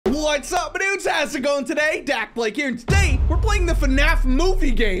What's up, dudes? How's it going today? dakblake here, and today we're playing the FNAF movie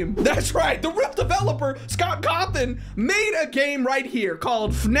game. That's right, the real developer, Scott Cawthon, made a game right here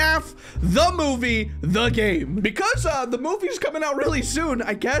called FNAF the Movie the Game. Because the movie's coming out really soon,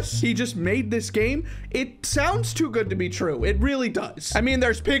 I guess he just made this game. It sounds too good to be true. It really does. I mean,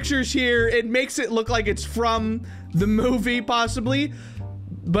 there's pictures here. It makes it look like it's from the movie, possibly.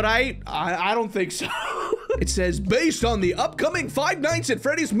 But I don't think so. It says, based on the upcoming Five Nights at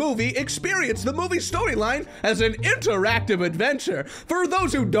Freddy's movie, experience the movie storyline as an interactive adventure. For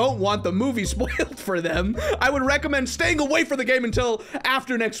those who don't want the movie spoiled for them, I would recommend staying away from the game until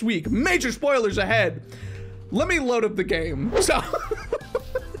after next week. Major spoilers ahead. Let me load up the game. So,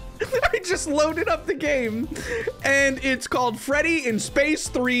 I just loaded up the game, and it's called Freddy in Space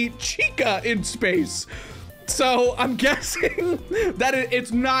 3 Chica in Space. So I'm guessing that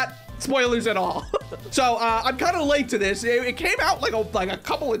it's not spoilers at all. So I'm kind of late to this. It came out like a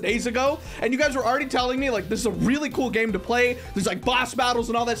couple of days ago, and you guys were already telling me like this is a really cool game to play. There's like boss battles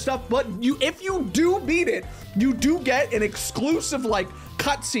and all that stuff. But if you do beat it, you do get an exclusive like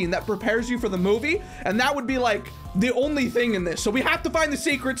cutscene that prepares you for the movie, and that would be like the only thing in this. So we have to find the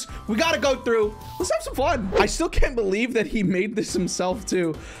secrets. We got to go through. Let's have some fun. I still can't believe that he made this himself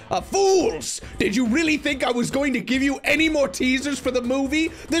too. Fools! Did you really think I was going to give you any more teasers for the movie?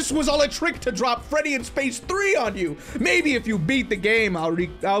 This was all a trick to drop Freddy in Space 3 on you. Maybe if you beat the game, I'll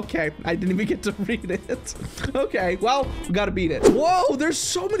okay, I didn't even get to read it. Okay, well, we got to beat it. Whoa, there's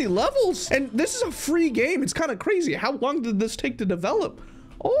so many levels, and this is a free game. It's kind of crazy. How long did this take to develop?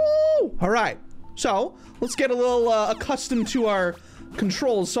 Oh, all right. So let's get a little accustomed to our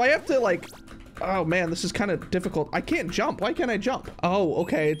controls. So I have to like, oh man, this is kind of difficult. I can't jump. Why can't I jump? Oh,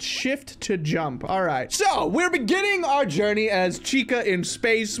 okay. It's shift to jump. All right. So we're beginning our journey as Chica in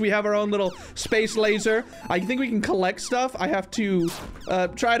space. We have our own little space laser. I think we can collect stuff. I have to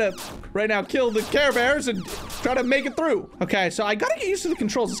try to right now kill the Care Bears and try to make it through. Okay, so I gotta get used to the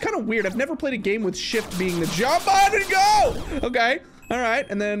controls. It's kind of weird. I've never played a game with shift being the jump on and go. Okay. All right,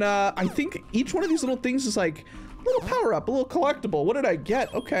 and then I think each one of these little things is like a little power up, a little collectible. What did I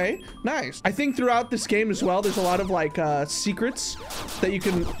get? Okay, nice. I think throughout this game as well, there's a lot of like secrets that you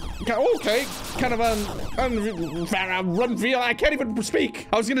can, okay, kind of unveil. I can't even speak.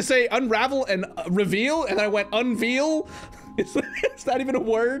 I was gonna say unravel and reveal, and I went unveil. Is that even a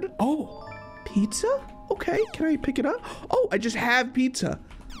word? Oh, pizza? Okay, can I pick it up? Oh, I just have pizza.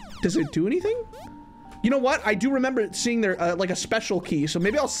 Does it do anything? You know what? I do remember seeing there like a special key, so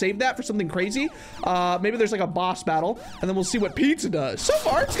maybe I'll save that for something crazy. Maybe there's like a boss battle, and then we'll see what pizza does. So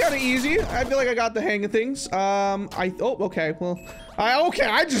far, it's kind of easy. I feel like I got the hang of things. Oh, okay. Well, okay,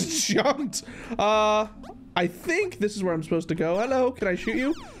 I just jumped. I think this is where I'm supposed to go. Hello, can I shoot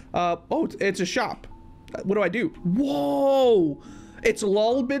you? Oh, it's a shop. What do I do? Whoa. It's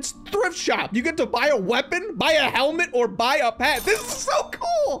Lolbit's thrift shop. You get to buy a weapon, buy a helmet, or buy a pet. This is so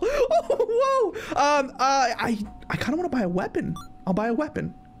cool. Oh, whoa. I kind of want to buy a weapon. I'll buy a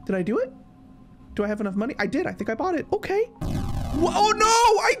weapon. Did I do it? Do I have enough money? I did. I think I bought it. Okay. Oh no!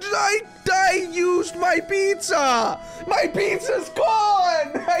 I used my pizza. My pizza's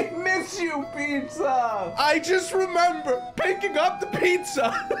gone. I miss you, pizza. I just remember picking up the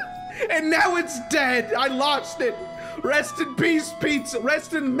pizza, and now it's dead. I lost it. Rest in peace, pizza.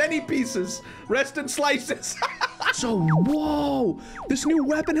 Rest in many pieces. Rest in slices. So, whoa. This new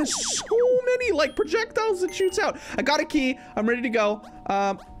weapon has so many, like, projectiles that shoots out. I got a key. I'm ready to go.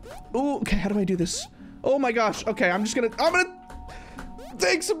 Ooh, okay, how do I do this? Oh my gosh. Okay, I'm gonna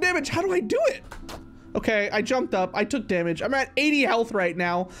take some damage. How do I do it? Okay, I jumped up. I took damage. I'm at 80 health right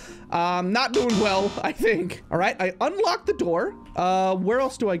now. Not doing well, I think. All right, I unlocked the door. Where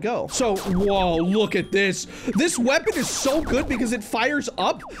else do I go? So, whoa, look at this. This weapon is so good because it fires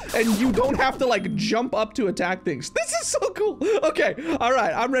up and you don't have to like jump up to attack things. This is so cool. Okay, all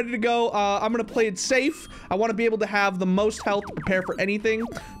right, I'm ready to go. I'm gonna play it safe. I wanna be able to have the most health to prepare for anything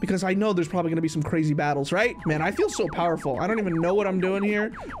because I know there's probably gonna be some crazy battles, right? Man, I feel so powerful. I don't even know what I'm doing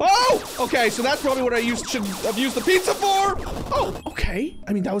here. Oh, okay, so that's probably what I should have used the pizza for. Oh, okay.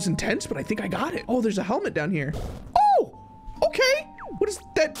 I mean, that was intense, but I think I got it. Oh, there's a helmet down here. Oh, okay. What does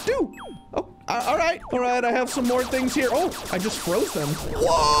that do? Oh, all right. All right, I have some more things here. Oh, I just froze them.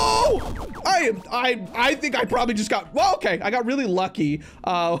 Whoa! I think I probably just got, well, okay. I got really lucky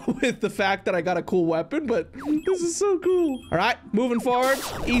with the fact that I got a cool weapon, but this is so cool. All right, moving forward.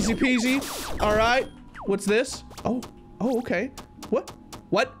 Easy peasy. All right. What's this? Oh, okay. What?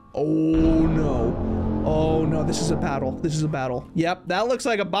 Oh, no. Oh no, this is a battle. This is a battle. Yep, that looks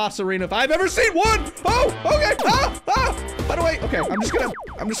like a boss arena if I've ever seen one. Oh, okay. By the way, okay,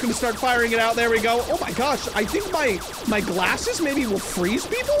 I'm just gonna start firing it out. There we go. Oh my gosh, I think my glasses maybe will freeze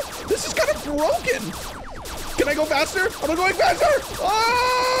people. This is kind of broken. Can I go faster? Am I going faster?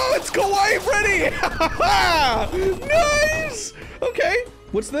 Oh, it's Kawaii Freddy. Nice. Okay,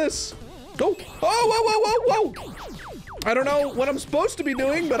 what's this? Oh, whoa. I don't know what I'm supposed to be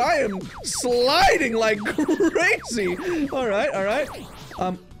doing, but I am sliding like crazy. All right.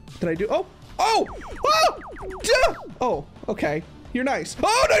 Did I do? Oh, okay. You're nice.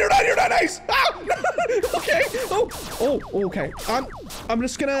 Oh, no, you're not nice. Oh, okay. Okay. I'm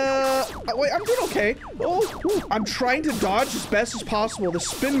just gonna, wait, I'm doing okay. Oh, I'm trying to dodge as best as possible. The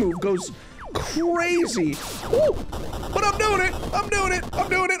spin move goes crazy. Ooh, but I'm doing it.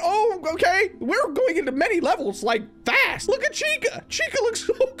 Oh, okay. We're going into many levels like fast. Look at Chica. Chica looks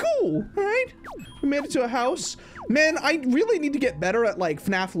so cool. All right. We made it to a house. Man, I really need to get better at like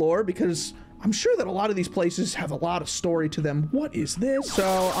FNAF lore because I'm sure that a lot of these places have a lot of story to them. What is this?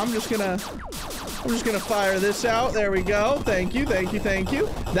 So I'm just gonna fire this out. There we go. Thank you.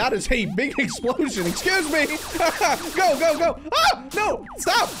 That is a big explosion. Excuse me. Go. Ah, no,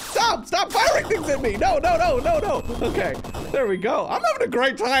 stop firing things at me. No. Okay, there we go. I'm having a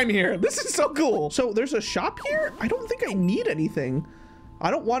great time here. This is so cool. So there's a shop here. I don't think I need anything. I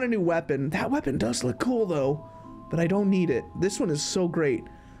don't want a new weapon. That weapon does look cool though, but I don't need it. This one is so great.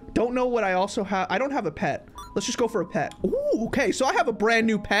 Don't know what I also have. I don't have a pet. Let's just go for a pet. Ooh, okay, so I have a brand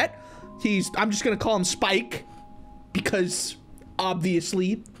new pet. I'm just gonna call him Spike because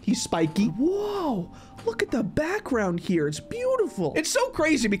obviously he's spiky. Whoa, look at the background here. It's beautiful. It's so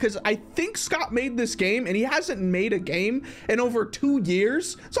crazy because I think Scott made this game and he hasn't made a game in over 2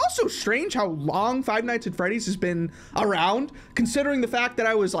 years. It's also strange how long Five Nights at Freddy's has been around, considering the fact that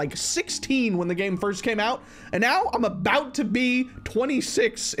I was like 16 when the game first came out, and now I'm about to be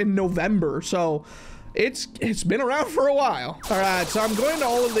 26 in November. So it's been around for a while. All right, so I'm going to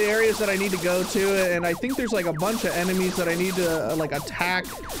all of the areas that I need to go to, and I think there's like a bunch of enemies that I need to like attack.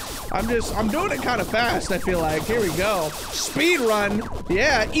 I'm doing it kind of fast, I feel like. Here we go. Speed run.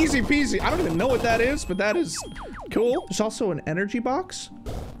 Yeah, easy peasy. I don't even know what that is, but that is cool. There's also an energy box.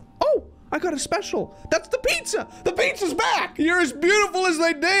 Oh, I got a special. That's the pizza. The pizza's back. You're as beautiful as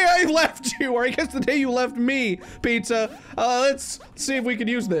the day I left you, or I guess the day you left me, pizza. Let's see if we can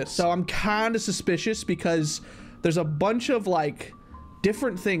use this. So I'm kind of suspicious because there's a bunch of like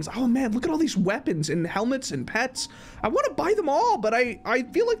different things. Oh man, look at all these weapons and helmets and pets. I want to buy them all, but I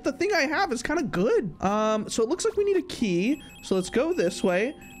feel like the thing I have is kind of good. So it looks like we need a key. So let's go this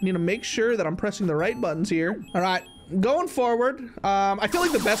way. I need to make sure that I'm pressing the right buttons here. All right. Going forward, I feel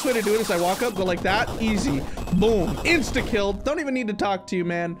like the best way to do it is I walk up, go like that, easy, boom, insta kill. Don't even need to talk to you,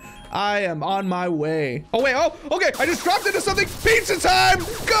 man. I am on my way. Oh wait, oh, okay, I just dropped into something. Pizza time,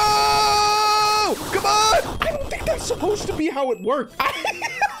 go! Come on! I don't think that's supposed to be how it worked. I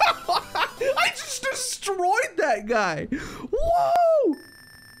just destroyed that guy. Whoa!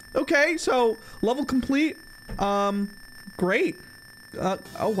 Okay, so level complete. Great.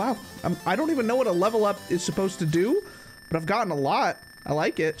 Oh wow, I don't even know what a level up is supposed to do, but I've gotten a lot. I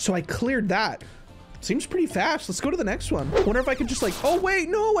like it. So I cleared that. Seems pretty fast. Let's go to the next one. Wonder if I could just like, oh wait,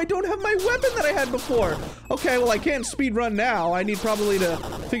 no, I don't have my weapon that I had before. Okay, well I can't speed run now. I need probably to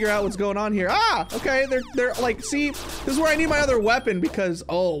figure out what's going on here. Ah, okay, they're like, see, this is where I need my other weapon because,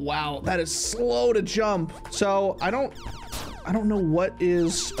 oh wow, that is slow to jump. So I don't know what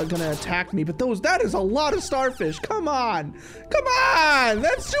is gonna attack me, but that is a lot of starfish. Come on,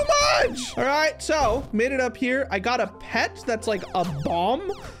 that's too much. All right, so made it up here. I got a pet that's like a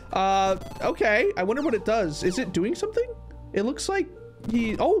bomb. Okay, I wonder what it does. Is it doing something? It looks like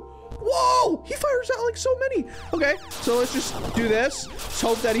whoa, he fires out like so many. Okay, so let's just do this. Let's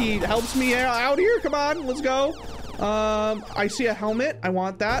hope that he helps me out here. Come on, let's go. I see a helmet. I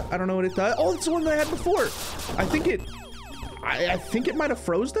want that. I don't know what it does. Oh, it's the one that I had before. I think it might have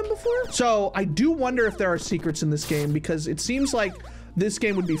froze them before. So I do wonder if there are secrets in this game because it seems like this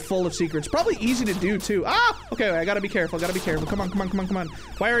game would be full of secrets. Probably easy to do too. Ah, okay, I gotta be careful, Come on.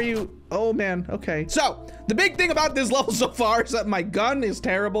 Why are you, oh man, okay. So the big thing about this level so far is that my gun is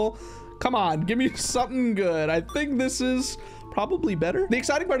terrible. Come on, give me something good. I think this is probably better. The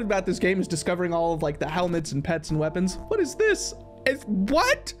exciting part about this game is discovering all of like the helmets and pets and weapons. What is this?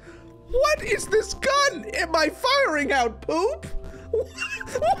 What? What is this gun? Am I firing out poop? What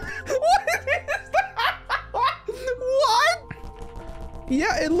is that? What?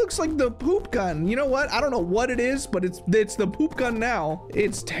 Yeah, it looks like the poop gun. You know what? I don't know what it is, but it's the poop gun now.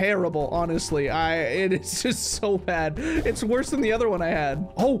 It's terrible, honestly. It is just so bad. It's worse than the other one I had.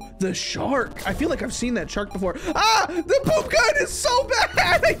 Oh, the shark. I feel like I've seen that shark before. Ah, the poop gun is so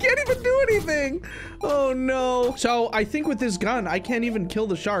bad. I can't even do anything. Oh no. So I think with this gun, I can't even kill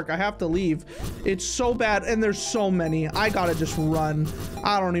the shark. I have to leave. It's so bad, and there's so many. I gotta just run.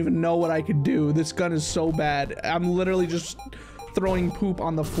 I don't even know what I could do. This gun is so bad. I'm literally just throwing poop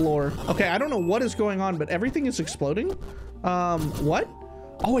on the floor. Okay, I don't know what is going on, but everything is exploding. What?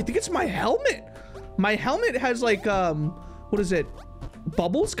 Oh, I think it's my helmet. My helmet has like, what is it?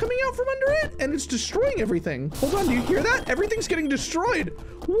 Bubbles coming out from under it, and it's destroying everything. Hold on, do you hear that? Everything's getting destroyed.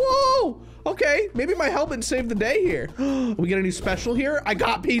 Whoa! Okay, maybe my helmet saved the day here. We get any special here? I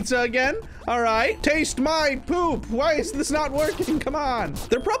got pizza again. All right, taste my poop. Why is this not working? Come on.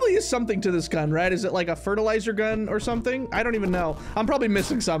 There probably is something to this gun, right? Is it like a fertilizer gun or something? I don't even know. I'm probably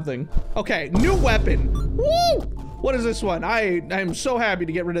missing something. Okay, new weapon. Woo! What is this one? I'm so happy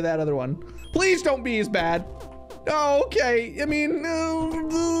to get rid of that other one. Please don't be as bad. Oh, okay. I mean,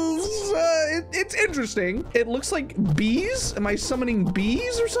 it's interesting. It looks like bees. Am I summoning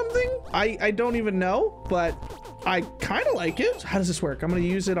bees or something? I don't even know, but I kind of like it. How does this work? I'm gonna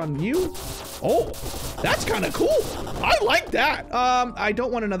use it on you. Oh, that's kind of cool. I like that. I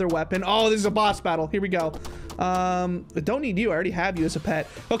don't want another weapon. Oh, this is a boss battle. Here we go. I don't need you. I already have you as a pet.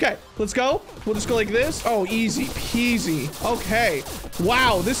 Okay, let's go. We'll just go like this. Oh, easy peasy. Okay.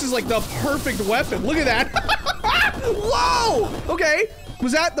 Wow, this is like the perfect weapon. Look at that. Whoa! Okay,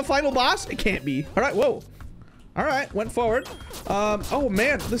 was that the final boss? It can't be. All right, whoa. All right, went forward. Oh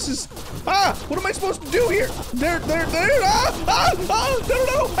man, this is, what am I supposed to do here? There, no, I have 9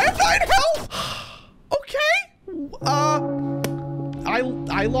 health. Okay.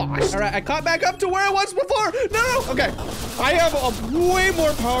 I lost. All right, I caught back up to where I was before. No, okay. I have a way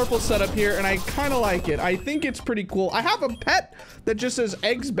more powerful setup here, and I kind of like it. I think it's pretty cool. I have a pet that just says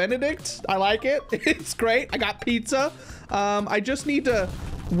Eggs Benedict. I like it. It's great. I got pizza. I just need to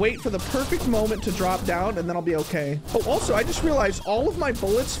wait for the perfect moment to drop down, and then I'll be okay. Oh, also, I just realized all of my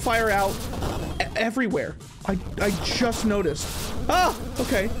bullets fire out everywhere. I just noticed. Ah,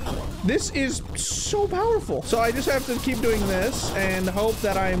 okay. This is so powerful. So I just have to keep doing this and hope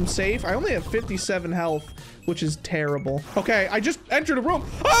that I'm safe. I only have 57 health, which is terrible. Okay, I just entered a room.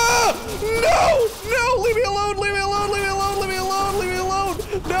 Ah! No! Leave me alone! Leave me alone! Leave me alone! Leave me alone! Leave me alone!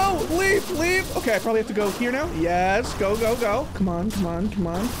 No! Leave! Okay, I probably have to go here now. Yes, go. Come on. Leave.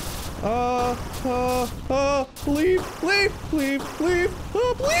 Oh, please!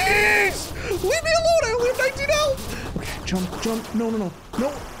 Leave me alone! I only have 19 health! Okay, jump. No.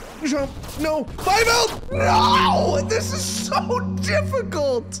 Jump. No. 5 health! No! This is so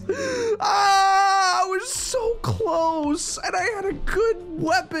difficult! I was so close, and I had a good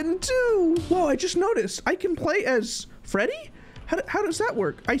weapon too. Whoa, I just noticed I can play as Freddy? How does that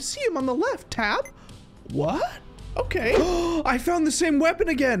work? I see him on the left. Tab? What? Okay. I found the same weapon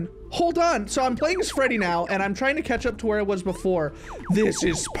again. Hold on. So I'm playing as Freddy now, and I'm trying to catch up to where I was before. This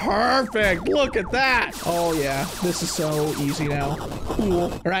is perfect. Look at that. Oh, yeah. This is so easy now.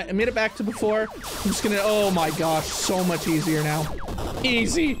 Cool. All right. I made it back to before. I'm just gonna... Oh, my gosh. So much easier now.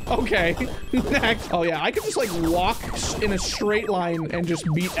 Easy. Okay. Next. Oh, yeah. I can just, like, walk in a straight line and just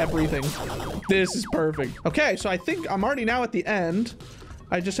beat everything. This is perfect. Okay. So I think I'm already now at the end.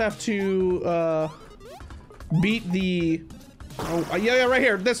 I just have to... beat the yeah, right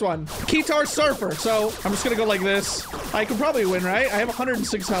here, this one, Keytar Surfer. So I'm just gonna go like this. I could probably win, right? I have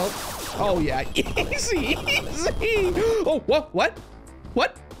 106 health. Oh yeah, easy. Oh, what?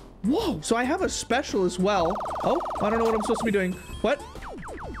 Whoa, so I have a special as well. Oh, I don't know what I'm supposed to be doing. What?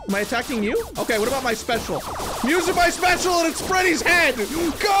 Am I attacking you? Okay, what about my special? I'm using my special and it's Freddy's head.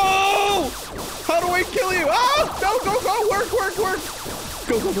 Go! How do I kill you? Ah, no, go, work.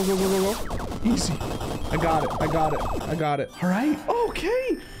 Go. Easy. I got it. All right.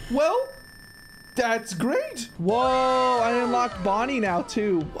 Okay. Well, that's great. Whoa, I unlocked Bonnie now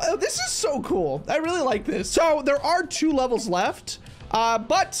too. Wow, this is so cool. I really like this. So there are 2 levels left.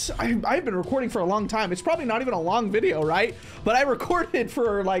 But I've been recording for a long time. It's probably not even a long video, right? But I recorded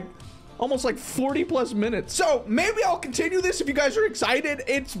for like almost like 40 plus minutes. So maybe I'll continue this if you guys are excited.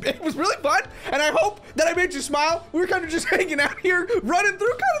 It was really fun, and I hope that I made you smile. We were kind of just hanging out here, running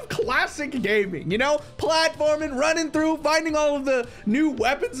through kind of classic gaming, you know? Platforming, running through, finding all of the new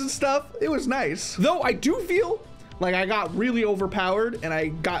weapons and stuff. It was nice. Though I do feel Like, I got really overpowered and I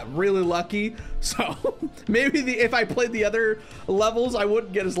got really lucky. So maybe if I played the other levels, I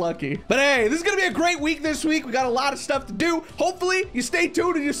wouldn't get as lucky. But hey, this is gonna be a great week this week. We got a lot of stuff to do. Hopefully you stay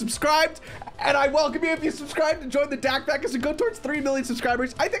tuned and you're subscribed. And I welcome you if you subscribe to join the dakblake as we go towards 3 million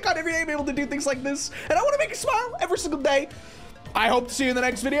subscribers. I think on every day I'm able to do things like this. And I want to make you smile every single day. I hope to see you in the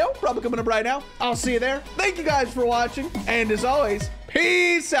next video. Probably coming up right now. I'll see you there. Thank you guys for watching. And as always,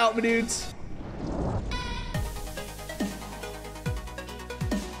 peace out, my dudes.